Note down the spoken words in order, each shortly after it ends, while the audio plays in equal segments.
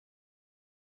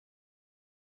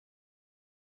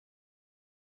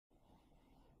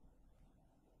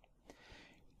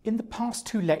In the past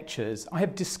two lectures, I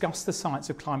have discussed the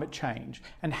science of climate change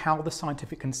and how the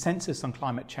scientific consensus on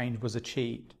climate change was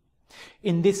achieved.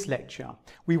 In this lecture,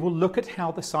 we will look at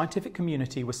how the scientific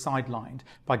community was sidelined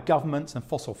by governments and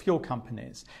fossil fuel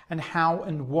companies, and how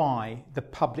and why the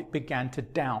public began to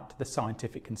doubt the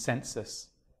scientific consensus.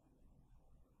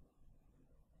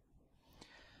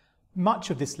 Much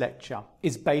of this lecture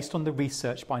is based on the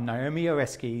research by Naomi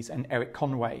Oreskes and Eric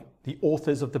Conway, the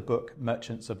authors of the book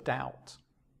Merchants of Doubt.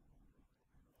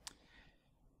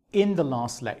 In the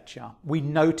last lecture, we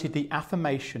noted the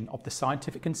affirmation of the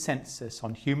scientific consensus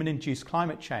on human-induced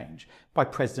climate change by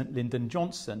President Lyndon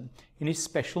Johnson in his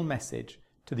special message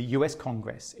to the US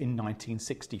Congress in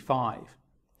 1965.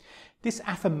 This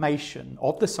affirmation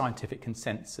of the scientific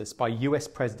consensus by US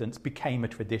presidents became a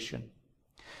tradition.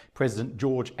 President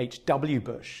George H.W.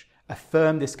 Bush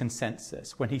affirmed this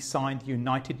consensus when he signed the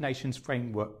United Nations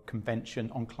Framework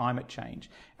Convention on Climate Change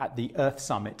at the Earth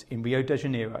Summit in Rio de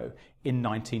Janeiro in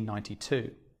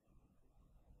 1992.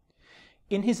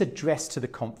 In his address to the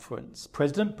conference,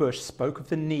 President Bush spoke of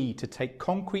the need to take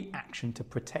concrete action to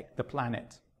protect the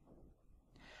planet.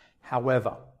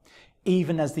 However,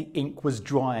 even as the ink was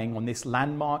drying on this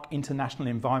landmark international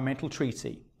environmental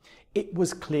treaty, it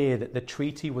was clear that the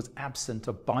treaty was absent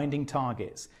of binding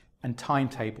targets and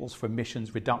timetables for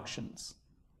emissions reductions.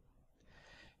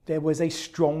 There was a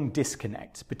strong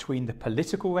disconnect between the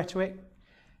political rhetoric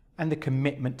and the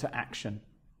commitment to action.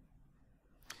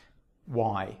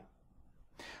 Why?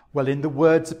 Well, in the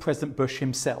words of President Bush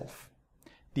himself,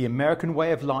 the American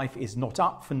way of life is not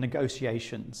up for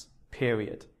negotiations,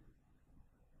 period.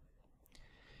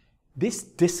 This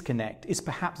disconnect is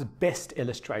perhaps best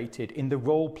illustrated in the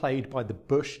role played by the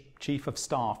Bush Chief of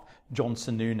Staff, John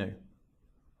Sununu.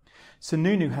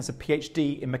 Sununu has a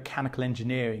PhD in mechanical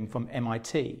engineering from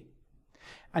MIT,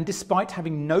 and despite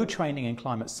having no training in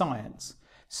climate science,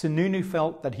 Sununu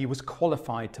felt that he was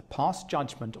qualified to pass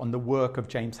judgment on the work of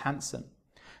James Hansen,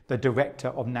 the director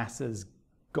of NASA's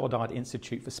Goddard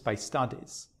Institute for Space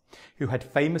Studies, who had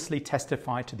famously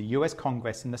testified to the US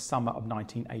Congress in the summer of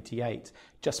 1988,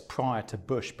 just prior to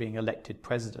Bush being elected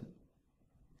president.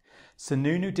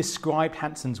 Sununu described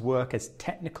Hansen's work as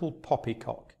technical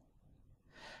poppycock.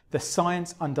 The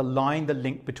science underlying the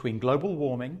link between global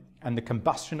warming and the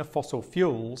combustion of fossil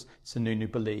fuels,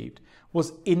 Sununu believed,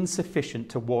 was insufficient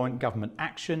to warrant government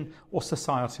action or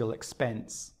societal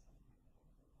expense.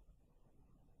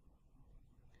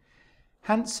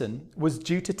 Hansen was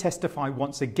due to testify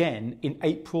once again in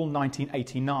April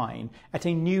 1989 at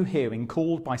a new hearing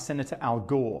called by Senator Al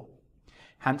Gore.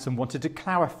 Hansen wanted to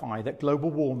clarify that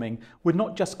global warming would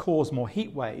not just cause more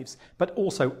heat waves, but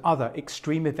also other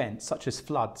extreme events such as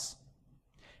floods.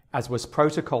 As was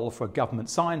protocol for a government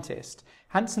scientist,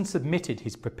 Hansen submitted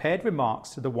his prepared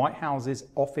remarks to the White House's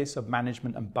Office of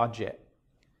Management and Budget.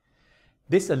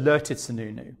 This alerted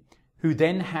Sununu, who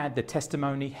then had the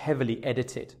testimony heavily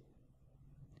edited.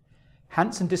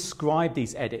 Hansen described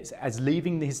these edits as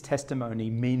leaving his testimony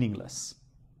meaningless.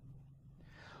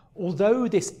 Although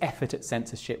this effort at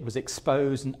censorship was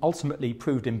exposed and ultimately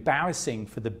proved embarrassing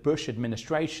for the Bush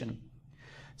administration,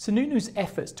 Sununu's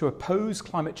efforts to oppose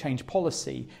climate change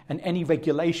policy and any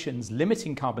regulations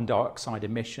limiting carbon dioxide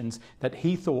emissions that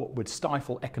he thought would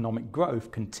stifle economic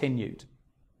growth continued.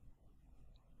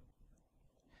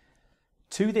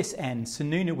 To this end,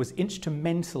 Sununu was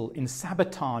instrumental in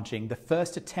sabotaging the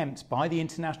first attempt by the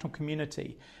international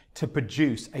community to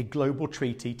produce a global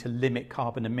treaty to limit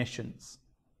carbon emissions.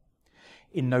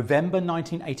 In November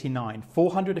 1989,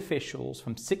 400 officials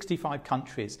from 65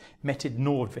 countries met in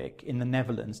Noordwijk in the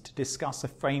Netherlands to discuss a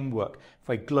framework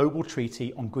for a global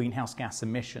treaty on greenhouse gas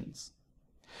emissions.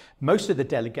 Most of the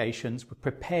delegations were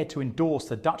prepared to endorse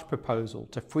the Dutch proposal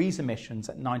to freeze emissions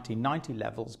at 1990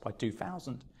 levels by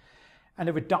 2000 and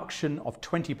a reduction of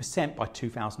 20% by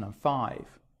 2005.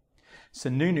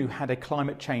 Sununu had a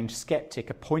climate change skeptic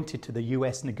appointed to the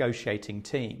US negotiating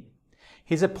team.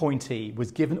 His appointee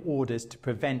was given orders to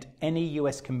prevent any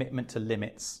US commitment to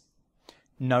limits.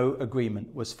 No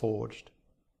agreement was forged.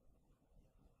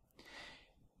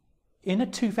 In a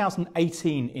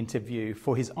 2018 interview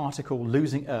for his article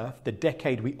Losing Earth, the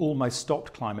Decade We Almost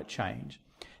Stopped Climate Change,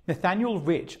 Nathaniel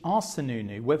Rich asked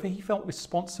Sununu whether he felt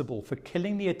responsible for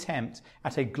killing the attempt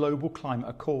at a global climate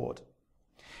accord.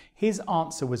 His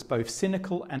answer was both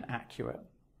cynical and accurate.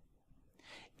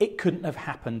 It couldn't have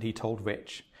happened, he told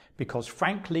Rich, because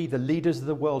frankly the leaders of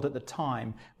the world at the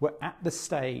time were at the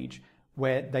stage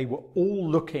where they were all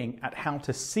looking at how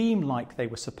to seem like they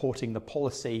were supporting the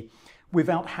policy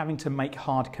without having to make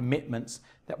hard commitments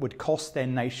that would cost their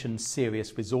nation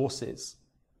serious resources.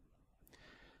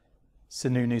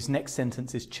 Sununu's next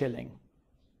sentence is chilling.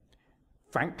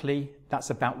 Frankly, that's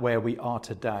about where we are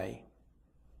today.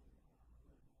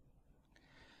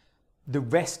 The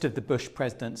rest of the Bush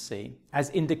presidency, as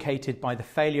indicated by the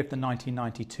failure of the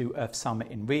 1992 Earth Summit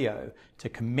in Rio to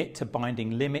commit to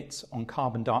binding limits on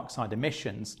carbon dioxide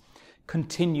emissions,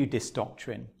 continued this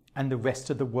doctrine, and the rest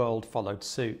of the world followed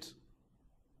suit.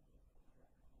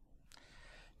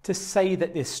 To say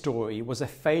that this story was a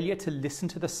failure to listen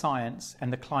to the science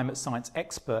and the climate science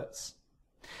experts,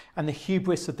 and the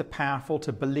hubris of the powerful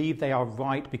to believe they are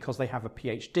right because they have a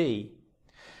PhD,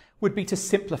 would be to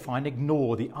simplify and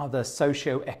ignore the other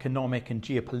socio-economic and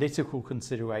geopolitical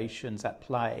considerations at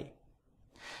play.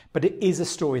 But it is a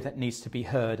story that needs to be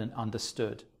heard and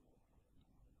understood.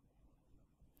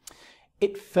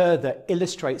 It further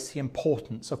illustrates the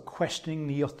importance of questioning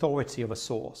the authority of a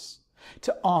source,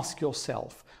 to ask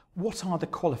yourself, what are the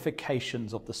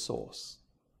qualifications of the source?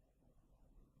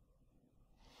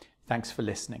 Thanks for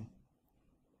listening.